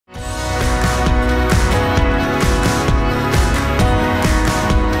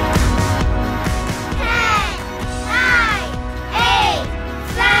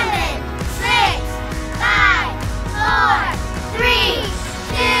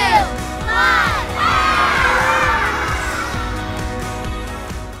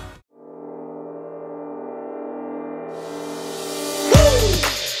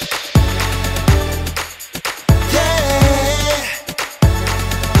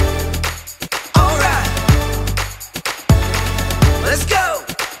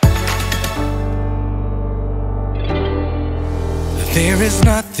There is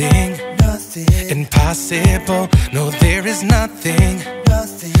nothing impossible. No, there is nothing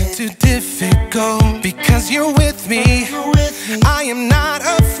too difficult. Because you're with me, I am not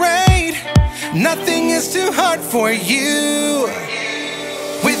afraid. Nothing is too hard for you.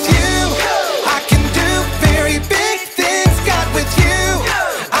 With you, I can do very big things. God, with you,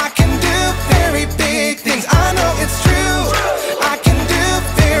 I can do very big things. I know it's true. I can do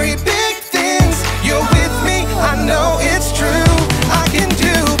very big things. You're with me, I know it's true. I can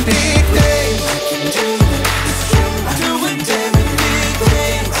do big things. I can do it, it's true. I'm doing very big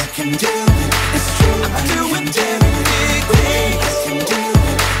things. I can do it, it's true. I'm doing very big things. I can do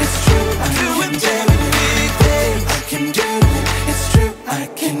it, it's true. I'm doing very big things. I can do it, it's true. I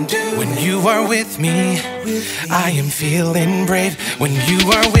can do it. When you are with me, I am feeling brave. When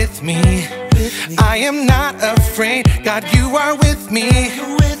you are with me, I am not afraid. God, you are with me,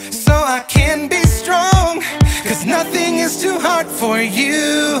 so I can be strong. 'Cause nothing is too hard for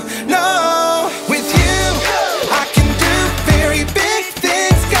you. No, with you, I can do very big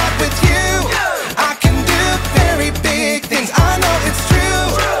things. God, with you, I can do very big things. I know it's true.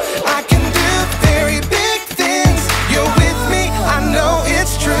 I can do very big things. You're with me, I know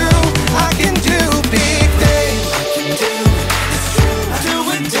it's true. I can do big things. I can do it, it's true. I'm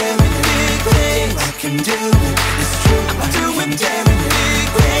doing very big things. I can do it, it's true. I'm doing very big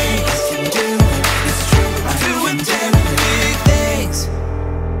things. I can do it, it's true. I'm doing very big things.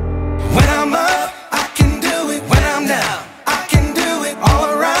 When I'm up, I can do it. When I'm down, I can do it. All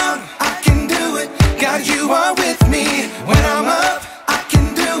around, I can do it. God, you are with me. When I'm up, I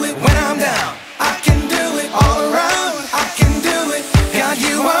can do it. When I'm down, I can do it. All around, I can do it. God,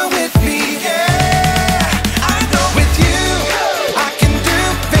 you are with me. Yeah, I know with you, I can do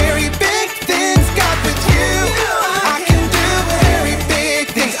very big things. God, with you, I can do very big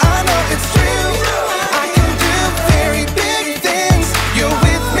things. I know it's true. I can do very big things. You're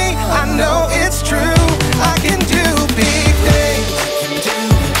with me, I know it's true. I can do big things. I can do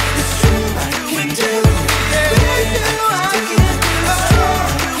it, it's true. I can do it.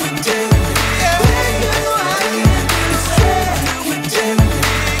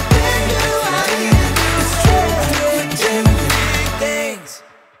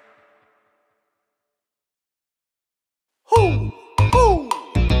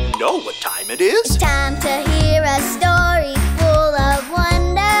 You know what time it is? Time to hear a story full of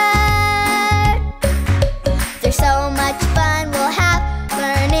wonder. There's so much fun we'll have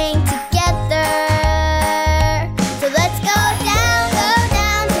learning together. So let's go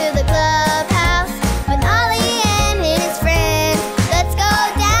down to the clubhouse with Ollie and his friends. Let's go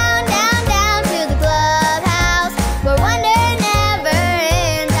down to the clubhouse where wonder never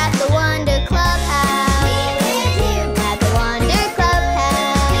ends at the Wonder Clubhouse. At the Wonder Clubhouse.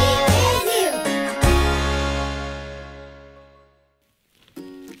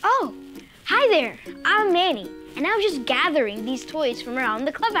 Oh, hi there. I'm Manny, and I was just gathering these toys from around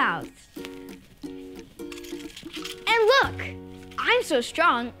the clubhouse. And look, I'm so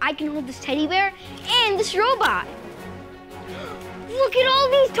strong, I can hold this teddy bear and this robot. Look at all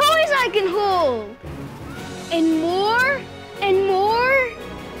these toys I can hold. And more, and more,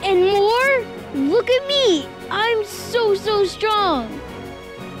 and more. Look at me. I'm so strong.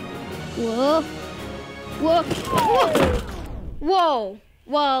 Whoa. Whoa. Whoa. Whoa.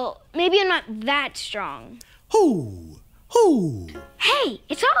 Well, maybe I'm not that strong. Who? Hey,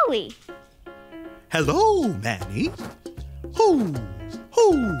 it's Ollie. Hello, Manny. Who?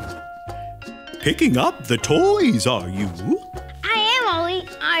 Picking up the toys, are you? I am, Ollie.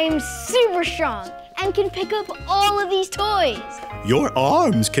 I am super strong and can pick up all of these toys. Your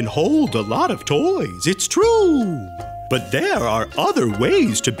arms can hold a lot of toys, it's true. But there are other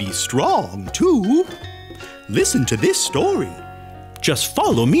ways to be strong, too. Listen to this story. Just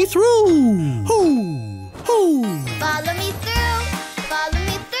follow me through. Follow me through, follow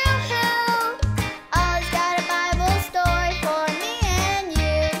me through. Ollie's got a Bible story for me and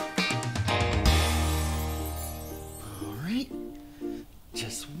you. All right,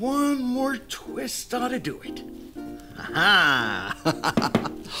 just one more twist ought to do it. Aha!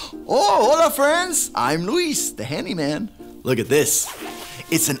 Oh, hola friends, I'm Luis, the handyman. Look at this.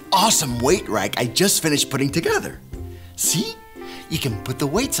 It's an awesome weight rack I just finished putting together. See? You can put the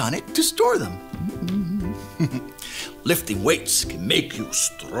weights on it to store them. Lifting weights can make you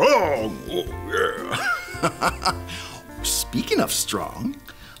strong. Oh, yeah. Speaking of strong,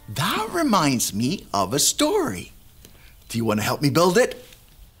 that reminds me of a story. Do you want to help me build it?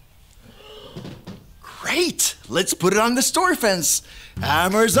 Great! Let's put it on the store fence.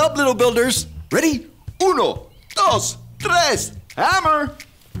 Hammers up, little builders. Ready? Uno, dos, tres. Hammer!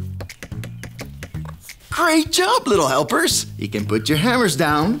 Great job, little helpers. You can put your hammers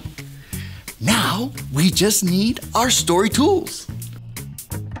down. Now, we just need our story tools.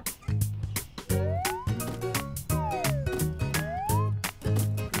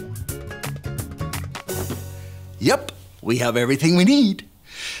 Yep, we have everything we need.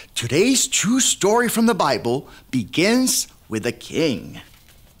 Today's true story from the Bible begins with a king.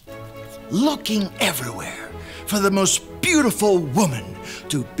 Looking everywhere for the most beautiful woman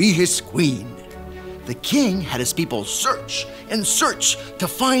to be his queen. The king had his people search and search to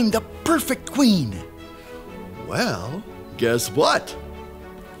find the perfect queen. Well, guess what?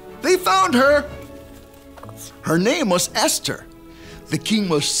 They found her. Her name was Esther. The king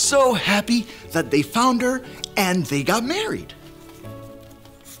was so happy that they found her and they got married.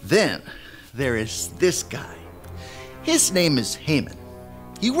 Then there is this guy. His name is Haman.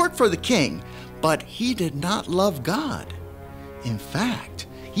 He worked for the king, but he did not love God. In fact,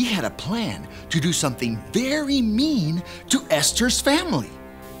 he had a plan to do something very mean to Esther's family.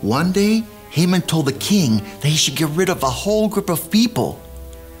 One day, Haman told the king that he should get rid of a whole group of people.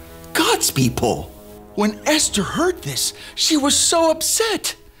 God's people. When Esther heard this, she was so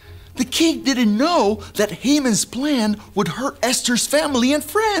upset. The king didn't know that Haman's plan would hurt Esther's family and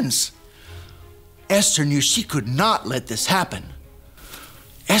friends. Esther knew she could not let this happen.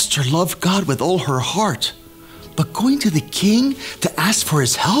 Esther loved God with all her heart, but going to the king to ask for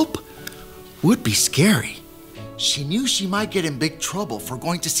his help would be scary. She knew she might get in big trouble for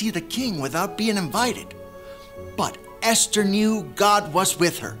going to see the king without being invited. But Esther knew God was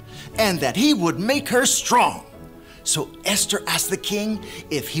with her and that he would make her strong. So Esther asked the king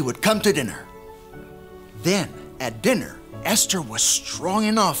if he would come to dinner. Then, at dinner, Esther was strong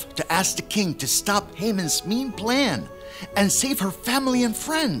enough to ask the king to stop Haman's mean plan and save her family and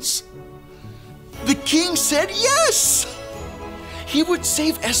friends. The king said yes! He would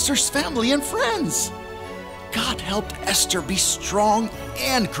save Esther's family and friends. God helped Esther be strong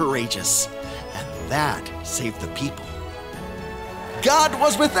and courageous, and that saved the people. God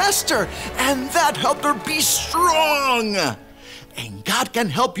was with Esther, and that helped her be strong. And God can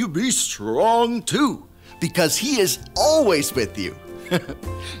help you be strong too, because He is always with you.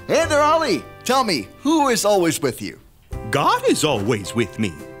 Hey there, Ollie. Tell me, who is always with you? God is always with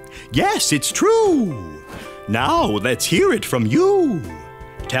me. Yes, it's true. Now let's hear it from you.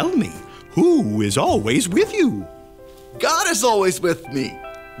 Tell me, who is always with you? God is always with me.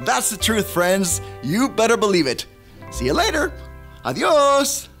 That's the truth, friends. You better believe it. See you later.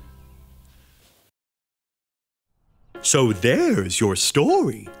 Adios. So there's your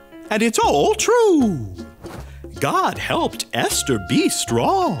story, and it's all true. God helped Esther be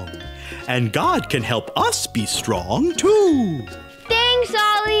strong, and God can help us be strong too. Thanks,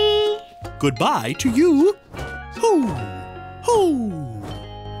 Ollie. Goodbye to you. Hoo, hoo.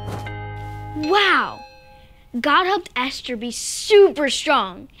 Wow. God helped Esther be super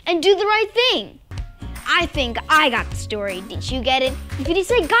strong and do the right thing. I think I got the story. Did you get it? If you did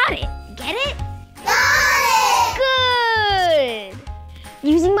say got it. Get it? Got it! Good!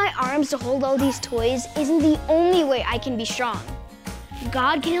 Using my arms to hold all these toys isn't the only way I can be strong.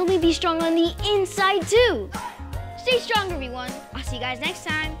 God can help me be strong on the inside too. Stay strong, everyone. I'll see you guys next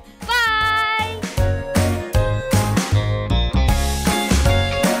time. Bye!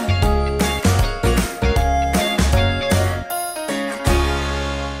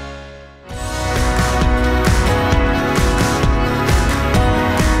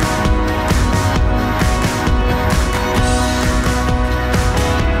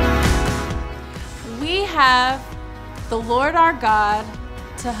 Have the Lord our God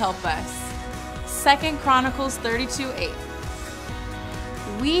to help us. 2 Chronicles 32:8.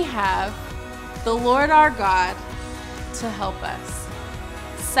 We have the Lord our God to help us.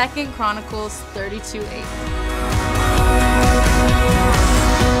 2 Chronicles 32:8.